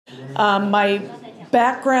My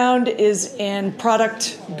background is in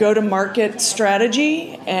product go-to-market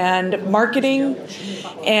strategy and marketing,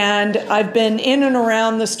 and I've been in and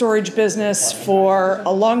around the storage business for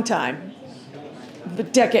a long time,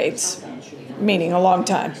 decades, meaning a long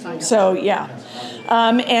time. So yeah,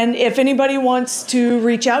 and if anybody wants to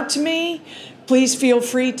reach out to me, please feel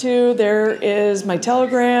free to. There is my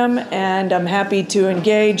Telegram, and I'm happy to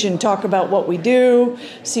engage and talk about what we do,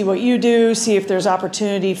 see what you do, see if there's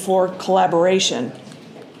opportunity for collaboration.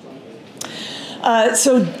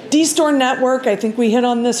 So dStore Network, I think we hit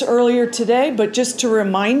on this earlier today, but just to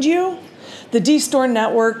remind you, the dStore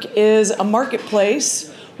Network is a marketplace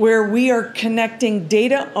where we are connecting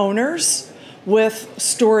data owners with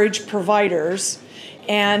storage providers,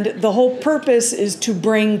 and the whole purpose is to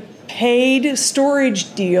bring paid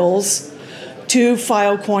storage deals to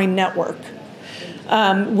Filecoin Network.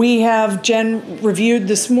 We have reviewed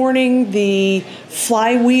this morning the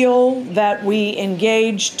flywheel that we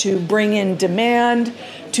engage to bring in demand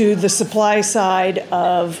to the supply side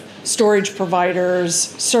of storage providers,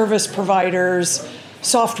 service providers,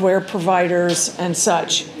 software providers, and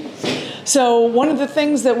such. So one of the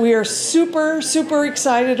things that we are super, super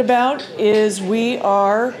excited about is we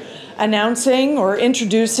are announcing or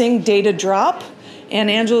introducing Data Drop, and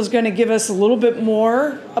Angela's going to give us a little bit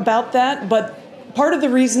more about that. But part of the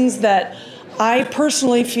reasons that I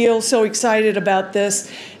personally feel so excited about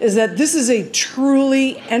this is that this is a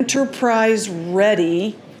truly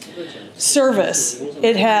enterprise-ready service.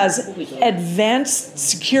 It has advanced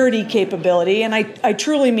security capability, and I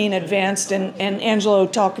truly mean advanced, and Angela will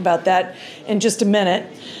talk about that in just a minute.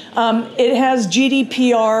 It has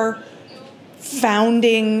GDPR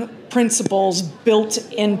founding principles built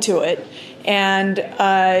into it, and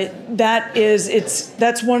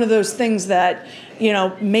that's one of those things that, you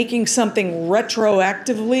know, making something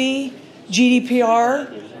retroactively GDPR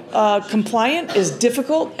compliant is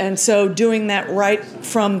difficult, and so doing that right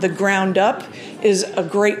from the ground up is a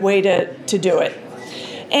great way to do it.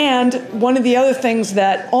 And one of the other things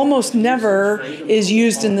that almost never is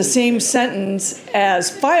used in the same sentence as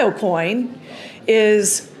Filecoin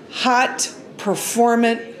is hot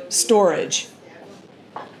performant storage.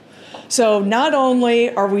 So not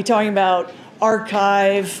only are we talking about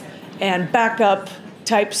archive and backup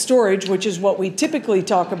type storage, which is what we typically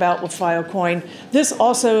talk about with Filecoin, this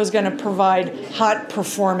also is going to provide hot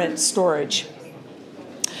performance storage.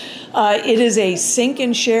 It is a sync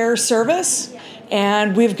and share service,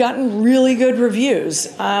 and we've gotten really good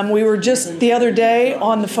reviews. We were just the other day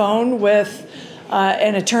on the phone with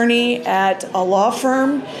an attorney at a law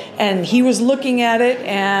firm, and he was looking at it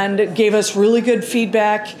and gave us really good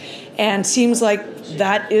feedback, and seems like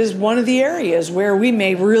that is one of the areas where we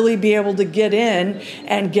may really be able to get in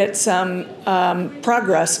and get some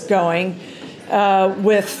progress going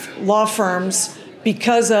with law firms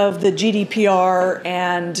because of the GDPR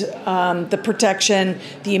and the protection,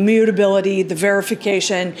 the immutability, the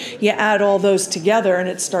verification. You add all those together and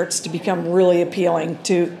it starts to become really appealing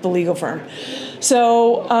to the legal firm.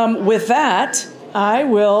 So with that, I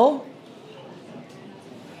will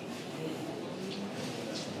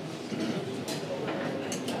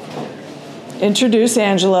introduce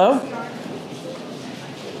Angelo.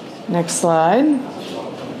 Next slide.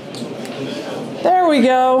 There we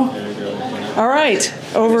go. All right,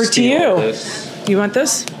 over to you. You want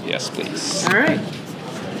this? Yes, please. All right.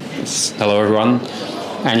 Yes. Hello, everyone.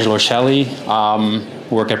 Angelo Shelley.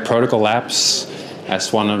 Work at Protocol Labs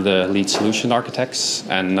as one of the lead solution architects,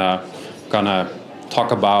 and gonna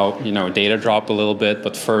talk about data drop a little bit.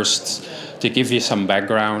 But first, to give you some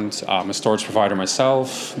background, I'm a storage provider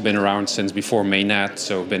myself, been around since before mainnet,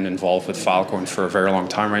 so been involved with Filecoin for a very long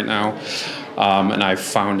time right now. And I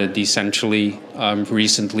founded Decentally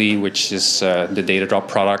recently, which is the data drop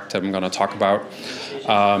product I'm going to talk about.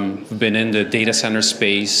 Been in the data center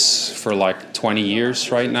space for like 20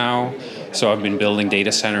 years right now. So I've been building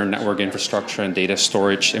data center network infrastructure and data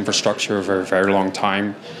storage infrastructure for a very long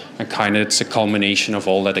time. And kind of it's a culmination of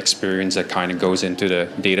all that experience that kind of goes into the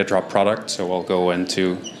data drop product. So I'll go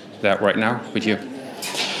into that right now with you.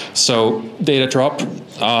 So data drop,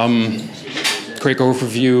 quick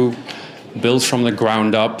overview, built from the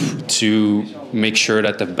ground up to make sure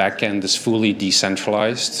that the backend is fully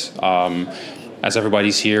decentralized. As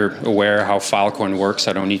everybody's here aware how Filecoin works,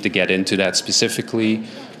 I don't need to get into that specifically.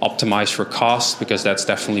 Optimize for cost, because that's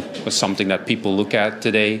definitely something that people look at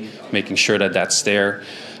today, making sure that that's there.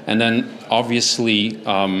 And then obviously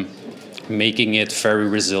making it very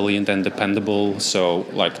resilient and dependable. So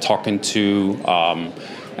like talking to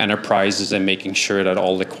enterprises and making sure that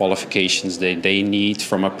all the qualifications they need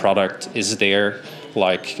from a product is there.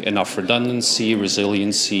 like enough redundancy,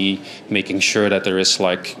 resiliency, making sure that there is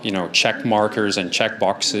like, check markers and check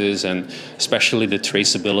boxes, and especially the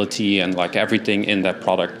traceability and like everything in that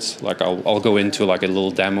product. Like I'll go into like a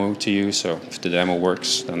little demo to you. So if the demo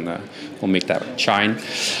works, then we'll make that shine.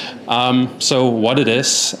 So what it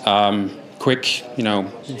is, quick,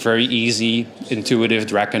 very easy, intuitive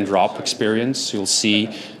drag and drop experience. You'll see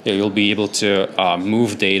you'll be able to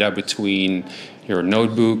move data between your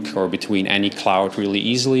notebook or between any cloud really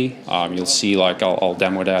easily. You'll see, like, I'll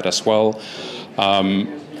demo that as well.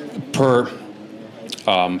 Per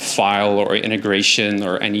file or integration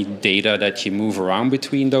or any data that you move around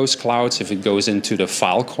between those clouds, if it goes into the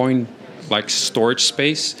Filecoin like storage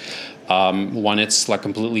space, when it's like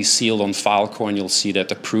completely sealed on Filecoin, you'll see that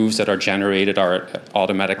the proofs that are generated are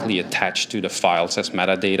automatically attached to the files as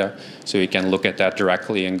metadata. So you can look at that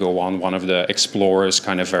directly and go on one of the explorers,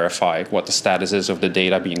 kind of verify what the status is of the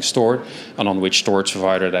data being stored and on which storage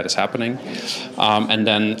provider that is happening. And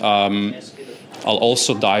then I'll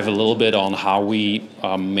also dive a little bit on how we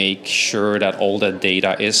make sure that all that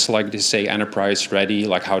data is, like they say, enterprise ready,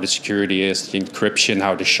 like how the security is, the encryption,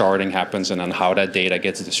 how the sharding happens, and then how that data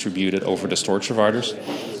gets distributed over the storage providers.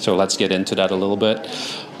 So let's get into that a little bit.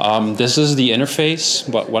 This is the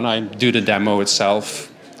interface, but when I do the demo itself,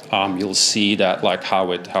 you'll see that like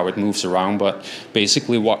how it moves around. But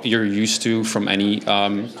basically what you're used to from any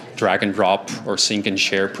drag and drop or sync and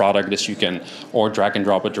share product is you can or drag and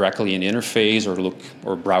drop it directly in the interface or look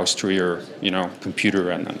or browse through your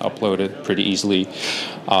computer and upload it pretty easily.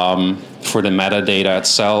 For the metadata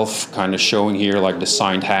itself, kind of showing here like the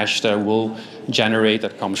signed hash that will generate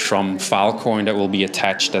that comes from Filecoin that will be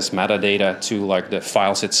attached as metadata to like the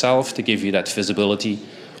files itself to give you that visibility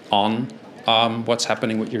on what's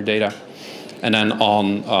happening with your data. And then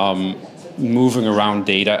on moving around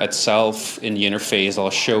data itself in the interface, I'll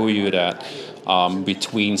show you that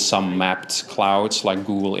between some mapped clouds like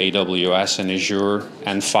Google, AWS, and Azure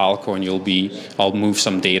and Filecoin, I'll move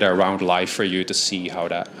some data around live for you to see how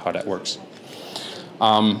that works.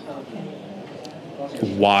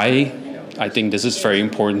 Why? I think this is very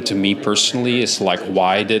important to me personally. Is like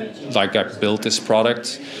why did I build this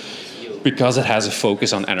product? Because it has a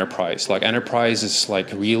focus on enterprise. Like enterprise is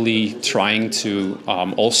like really trying to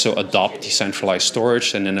also adopt decentralized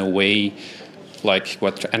storage, and in a way, like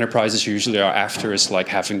what enterprises usually are after is like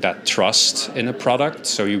having that trust in a product.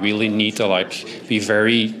 So you really need to like be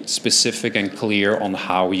very specific and clear on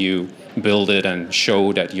how you build it and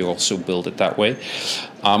show that you also build it that way.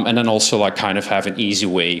 And then also like kind of have an easy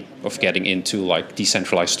way of getting into like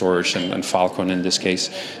decentralized storage and Filecoin in this case.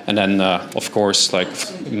 And then of course like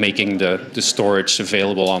making the storage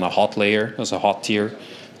available on a hot layer as a hot tier.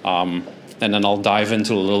 And then I'll dive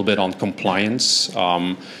into a little bit on compliance.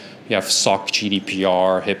 You have SOC,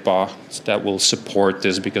 GDPR, HIPAA that will support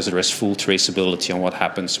this because there is full traceability on what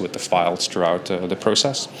happens with the files throughout the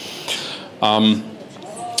process.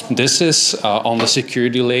 This is on the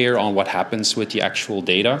security layer on what happens with the actual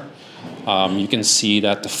data. You can see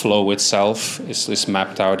that the flow itself is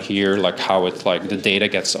mapped out here, like how the data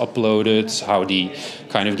gets uploaded, how the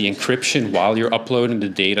kind of the encryption while you're uploading the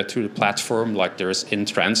data to the platform, like there is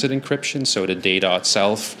in-transit encryption, so the data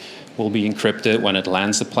itself will be encrypted when it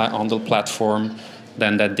lands on the platform.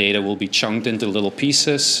 Then that data will be chunked into little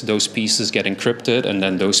pieces. Those pieces get encrypted, and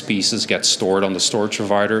then those pieces get stored on the storage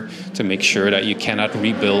provider to make sure that you cannot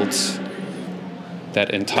rebuild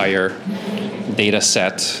that entire data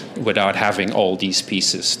set without having all these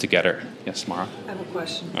pieces together. Yes, Mara? I have a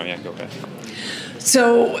question. Oh, yeah, go ahead.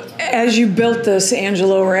 So as you built this,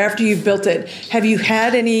 Angelo, or after you built it, have you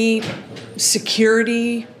had any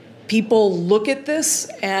security people look at this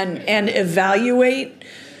and evaluate?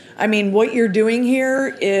 I mean, what you're doing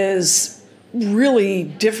here is really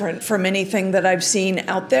different from anything that I've seen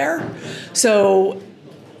out there. So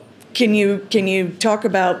can you talk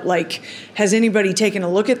about, like, has anybody taken a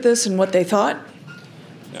look at this and what they thought?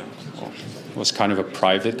 Yeah, well, it was kind of a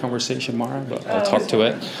private conversation, Mara, but I'll talk to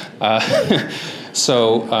it.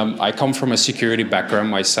 So I come from a security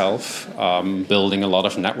background myself, building a lot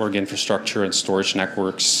of network infrastructure and storage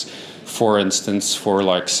networks. For instance, for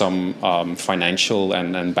like some financial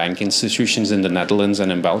and bank institutions in the Netherlands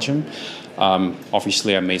and in Belgium.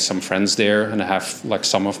 Obviously, I made some friends there, and I have like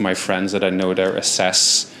some of my friends that I know that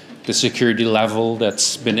assess the security level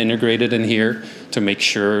that's been integrated in here to make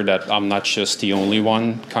sure that I'm not just the only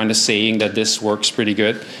one kind of saying that this works pretty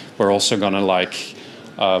good. We're also gonna like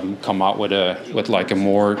come out with like a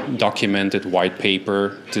more documented white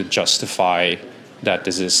paper to justify that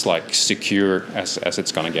this is like secure as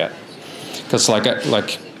it's gonna get. Because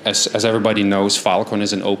as everybody knows, Filecoin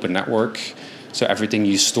is an open network. So everything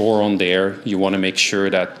you store on there, you want to make sure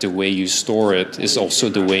that the way you store it is also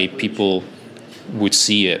the way people would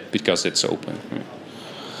see it because it's open.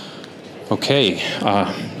 Okay,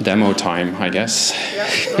 demo time, I guess.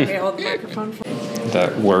 Yeah, let me hold the microphone for you.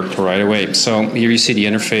 That worked right away. So here you see the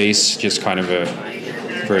interface, just kind of a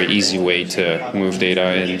very easy way to move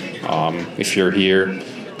data in. If you're here,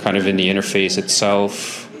 kind of in the interface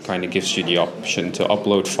itself, kind of gives you the option to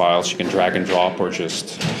upload files. You can drag and drop or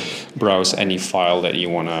just browse any file that you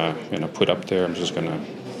want to put up there. I'm just going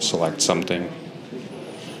to select something.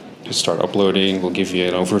 Just start uploading. We'll give you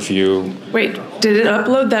an overview. Wait, did it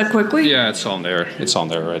upload that quickly? Yeah, it's on there. It's on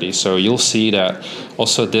there already. So you'll see that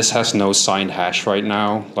also this has no signed hash right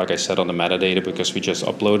now, like I said on the metadata, because we just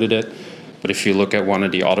uploaded it. But if you look at one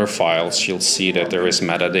of the other files, you'll see that there is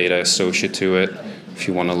metadata associated to it. If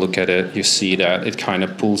you want to look at it, you see that it kind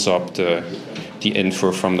of pulls up the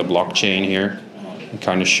info from the blockchain here. It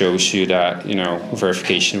kind of shows you that,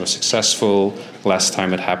 verification was successful. Last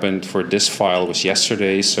time it happened for this file was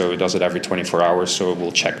yesterday, so it does it every 24 hours, so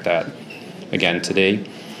we'll check that again today.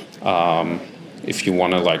 If you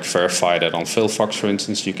want to verify that on FIL, for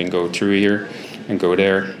instance, you can go through here and go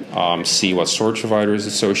there, see what storage provider is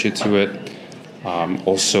associated to it.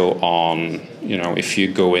 Also on, if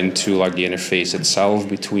you go into the interface itself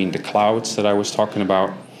between the clouds that I was talking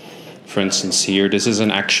about. For instance, here, this is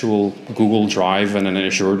an actual Google Drive and an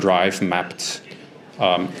Azure Drive mapped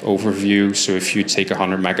overview. So if you take a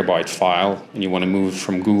 100 megabyte file and you want to move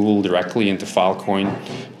from Google directly into Filecoin,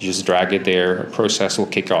 you just drag it there, a process will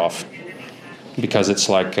kick off. Because it's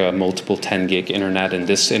multiple 10 gig internet in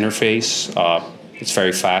this interface, it's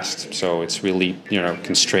very fast. So it's really,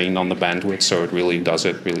 constrained on the bandwidth. So it really does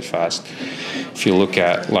it really fast. If you look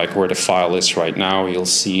at where the file is right now, you'll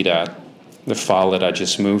see that the file that I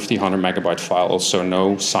just moved, the 100 megabyte file, also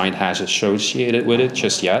no signed hash associated with it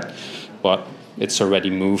just yet, but it's already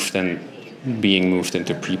moved and being moved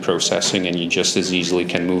into pre-processing, and you just as easily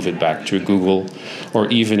can move it back to Google, or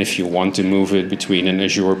even if you want to move it between an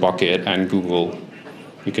Azure bucket and Google,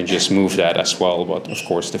 you can just move that as well. But of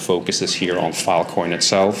course, the focus is here on Filecoin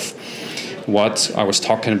itself. What I was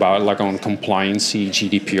talking about, on compliancy,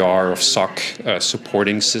 GDPR of SOC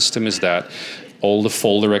supporting system, is that all the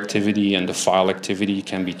folder activity and the file activity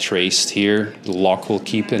can be traced here. The lock will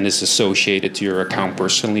keep and is associated to your account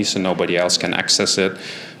personally, so nobody else can access it.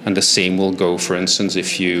 And the same will go, for instance,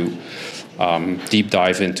 if you deep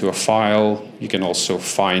dive into a file, you can also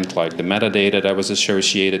find the metadata that was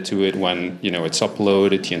associated to it when it's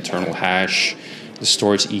uploaded, the internal hash, the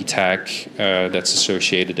storage e-tag that's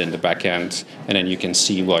associated in the backend, and then you can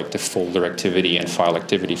see the folder activity and file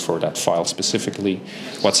activity for that file specifically,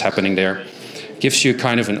 what's happening there. Gives you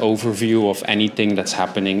kind of an overview of anything that's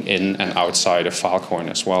happening in and outside of Filecoin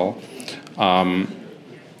as well.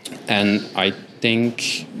 And I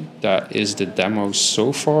think that is the demo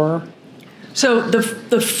so far. So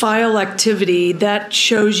the file activity, that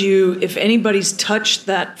shows you if anybody's touched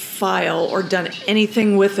that file or done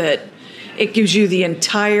anything with it, it gives you the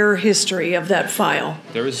entire history of that file.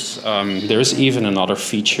 There's even another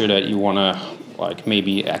feature that you want to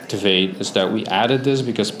maybe activate, is that we added this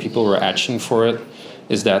because people were asking for it,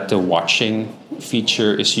 is that the watching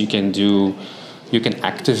feature is you can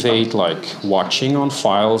activate watching on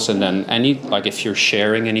files, and then if you're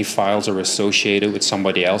sharing any files or associated with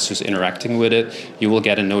somebody else who's interacting with it, you will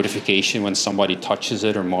get a notification when somebody touches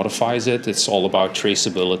it or modifies it. It's all about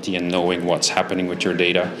traceability and knowing what's happening with your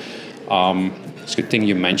data. It's a good thing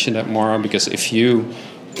you mentioned that, Mara, because if you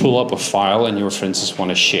pull up a file and you, for instance, want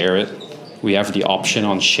to share it, we have the option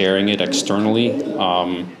on sharing it externally.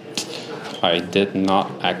 I did not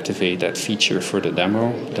activate that feature for the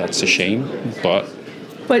demo. That's a shame, but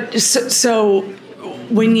so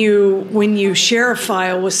when you share a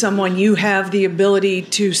file with someone, you have the ability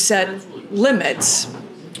to set limits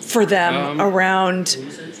for them around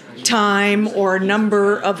time or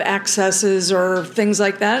number of accesses or things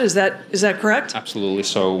like that. Is that correct? Absolutely.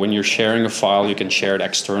 So when you're sharing a file, you can share it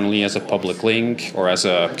externally as a public link or as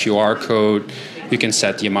a QR code. You can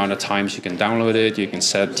set the amount of times you can download it. You can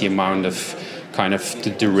set the amount of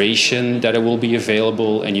the duration that it will be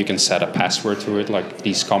available, and you can set a password to it,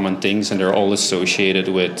 these common things, and they're all associated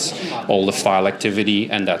with all the file activity,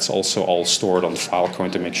 and that's also all stored on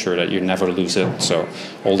Filecoin to make sure that you never lose it. So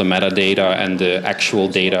all the metadata and the actual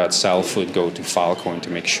data itself would go to Filecoin to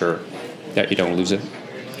make sure that you don't lose it.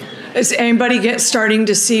 Is anybody starting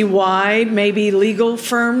to see why maybe legal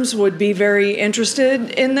firms would be very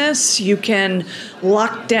interested in this? You can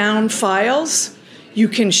lock down files. You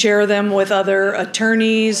can share them with other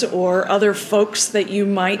attorneys or other folks that you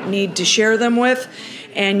might need to share them with,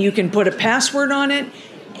 and you can put a password on it,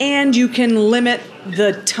 and you can limit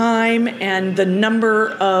the time and the number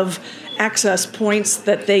of access points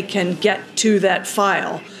that they can get to that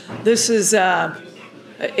file. This is,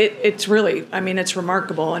 it's really, I mean, it's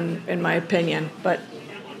remarkable in my opinion, but.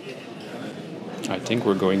 I think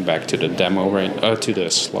we're going back to the demo, right? To the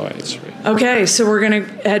slides, right? Okay, so we're going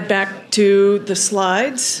to head back to the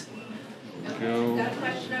slides. Go. Got a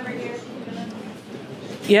question over here?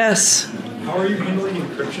 Yes. How are you handling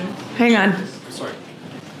encryption? Hang on. Sorry.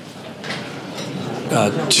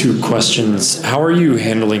 2 questions. How are you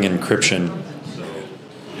handling encryption?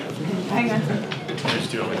 Hang on.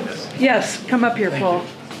 Just do it like this. Yes, come up here, Paul.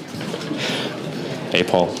 Hey,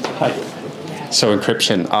 Paul. Hi. So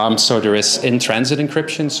encryption. So there is in-transit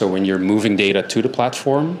encryption. So when you're moving data to the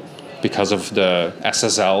platform, because of the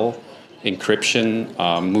SSL encryption,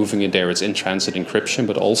 moving it there, it's in-transit encryption.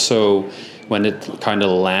 But also when it kind of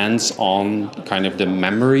lands on kind of the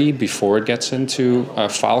memory before it gets into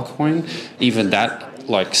Filecoin, even that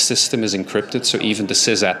like system is encrypted. So even the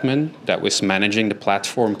sysadmin that was managing the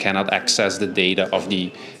platform cannot access the data of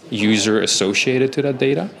the user associated to that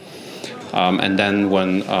data. And then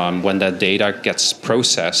when that data gets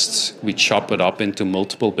processed, we chop it up into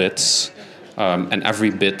multiple bits, and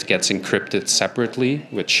every bit gets encrypted separately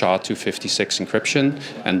with SHA-256 encryption,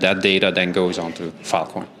 and that data then goes onto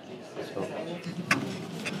Filecoin.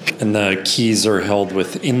 And the keys are held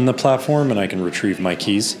within the platform, and I can retrieve my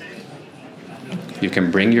keys? You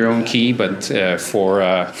can bring your own key, but for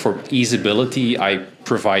easeability, I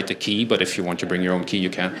provide the key, but if you want to bring your own key, you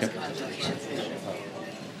can. Yeah.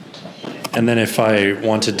 And then if I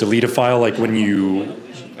want to delete a file, like when you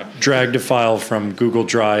dragged a file from Google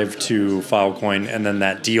Drive to Filecoin and then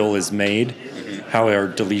that deal is made, how are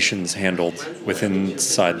deletions handled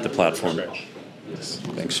inside the platform?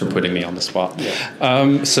 Thanks for putting me on the spot.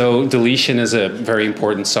 So deletion is a very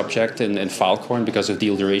important subject in Filecoin because of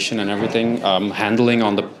deal duration and everything. Handling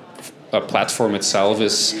on the platform itself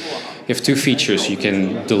is, you have 2 features. You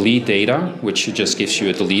can delete data, which just gives you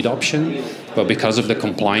a delete option. But because of the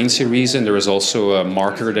compliancy reason, there is also a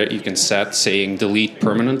marker that you can set saying delete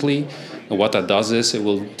permanently. And what that does is it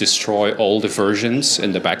will destroy all the versions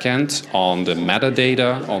in the backend on the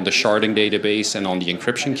metadata, on the sharding database, and on the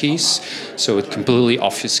encryption keys. So it completely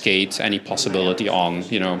obfuscates any possibility on,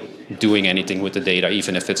 doing anything with the data,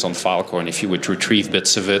 even if it's on Filecoin. If you would retrieve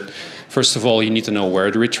bits of it, first of all, you need to know where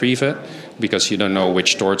to retrieve it, because you don't know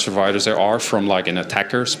which storage providers there are from like an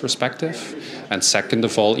attacker's perspective. And second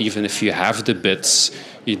of all, even if you have the bits,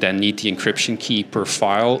 you then need the encryption key per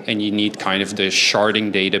file, and you need kind of the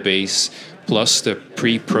sharding database plus the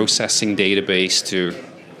pre-processing database to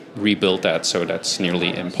rebuild that. So that's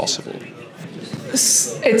nearly impossible.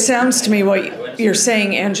 It sounds to me what you're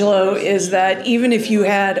saying, Angelo, is that even if you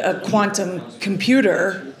had a quantum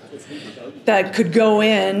computer that could go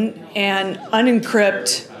in and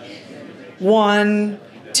unencrypt 1,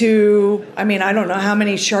 2, I mean, I don't know how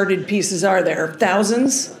many sharded pieces are there,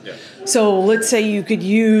 thousands? Yeah. So let's say you could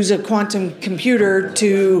use a quantum computer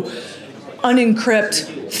to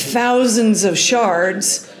unencrypt thousands of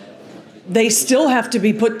shards. They still have to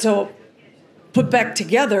be put back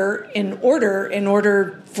together in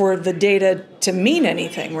order for the data to mean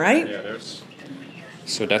anything, right? Yeah,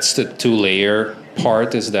 so that's the 2-layer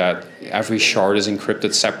part, is that every shard is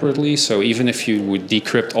encrypted separately. So even if you would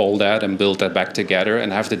decrypt all that and build that back together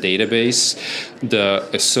and have the database, the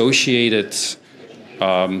associated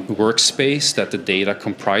workspace that the data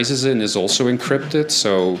comprises in is also encrypted.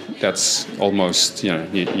 So that's almost,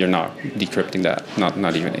 you're not decrypting that,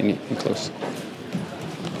 not even anything close.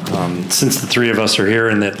 Since the 3 of us are here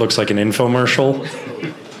and it looks like an infomercial,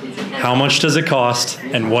 how much does it cost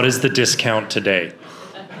and what is the discount today?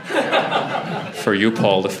 For you,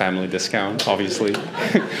 Paul, the family discount, obviously.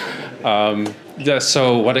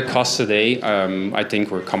 So what it costs today, I think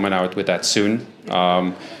we're coming out with that soon.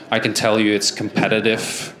 I can tell you it's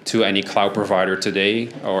competitive to any cloud provider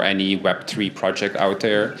today or any Web3 project out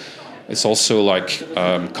there. It's also like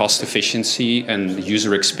cost efficiency and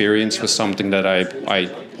user experience was something that I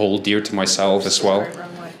hold dear to myself as well.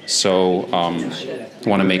 So I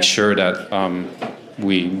want to make sure that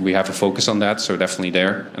we have a focus on that. So definitely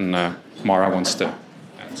there. And Mara wants to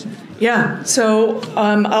answer. Yeah, so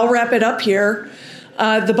I'll wrap it up here.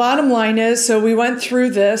 The bottom line is, so we went through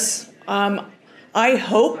this. I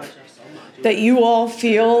hope that you all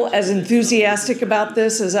feel as enthusiastic about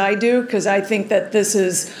this as I do, because I think that this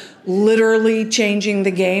is literally changing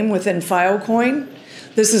the game within Filecoin.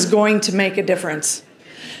 This is going to make a difference.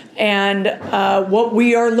 And what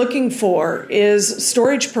we are looking for is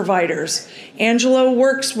storage providers. Angelo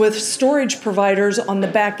works with storage providers on the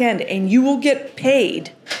back end, and you will get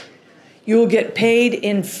paid. You will get paid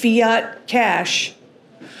in fiat cash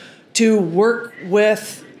to work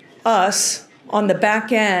with us on the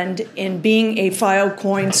back end in being a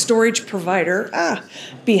Filecoin storage provider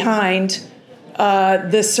behind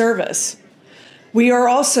this service. We are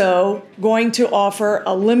also going to offer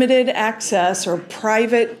a limited access or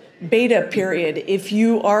private beta period if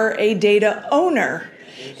you are a data owner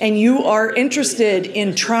and you are interested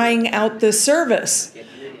in trying out this service.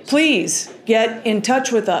 Please get in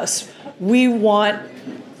touch with us. We want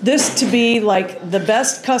this to be like the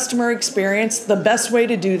best customer experience. The best way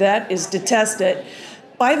to do that is to test it.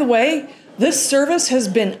 By the way, this service has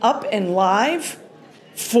been up and live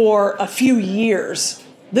for a few years.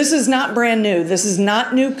 This is not brand new. This is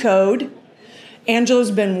not new code.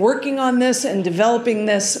 Angela's been working on this and developing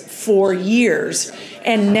this for years.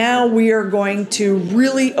 And now we are going to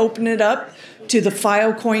really open it up to the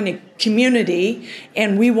Filecoin community.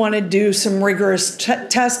 And we want to do some rigorous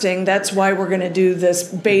testing. That's why we're going to do this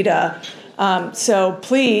beta. So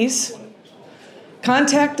please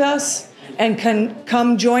contact us and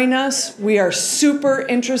come join us. We are super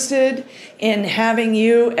interested in having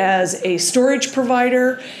you as a storage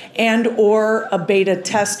provider and or a beta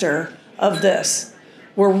tester of this.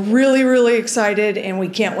 We're really, really excited and we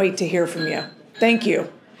can't wait to hear from you. Thank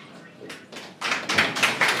you.